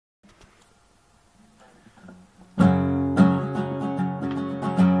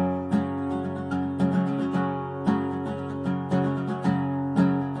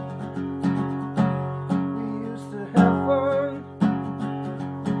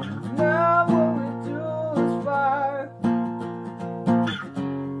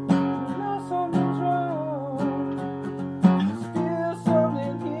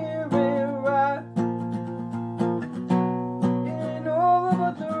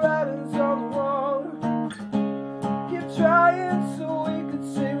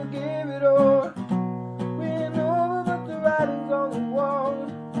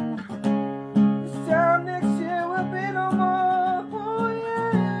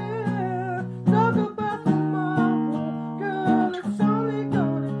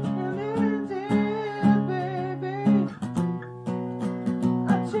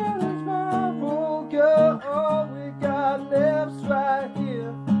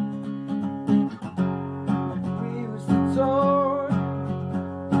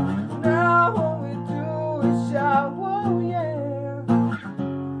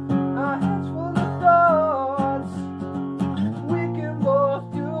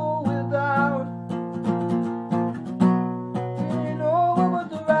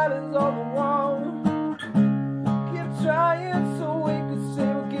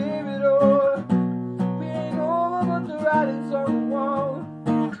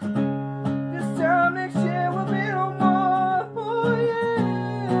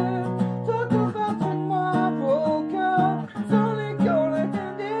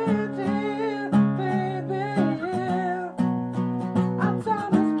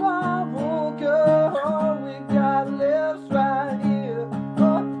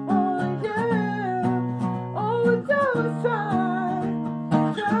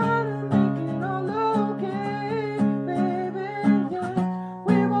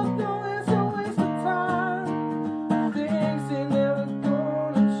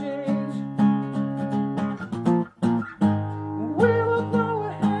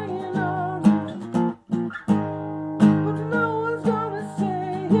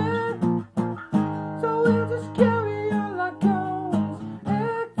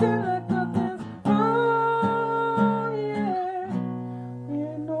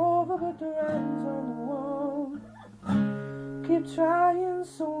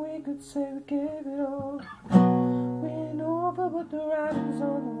trying so we could say we gave it all. We ain't over, but the writing's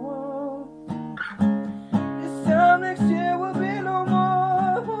on the wall. This time next year will be no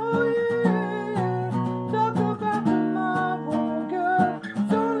more. Oh yeah, talk about tomorrow, girl.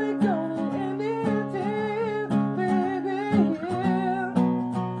 It's only gonna end in here, baby. Yeah,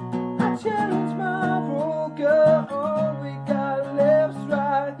 I challenge my role, girl. Oh, we got lives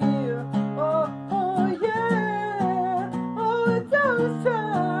right here. Oh yeah. Oh, it's our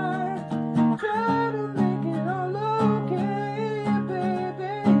time. Try to make it all okay,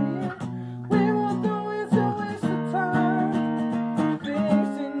 baby. We won't know it's a waste of time.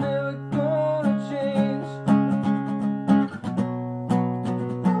 Things ain't never gonna change.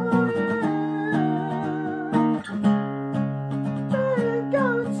 Oh yeah, they ain't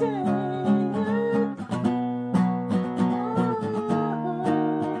gonna change.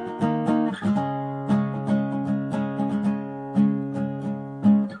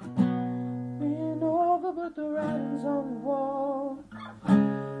 But the writing's on the wall.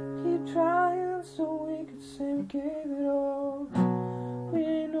 Keep trying so we could say we gave it all. We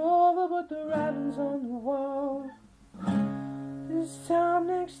ain't over, but the writing's on the wall. This time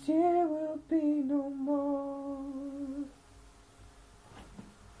next year will be no more.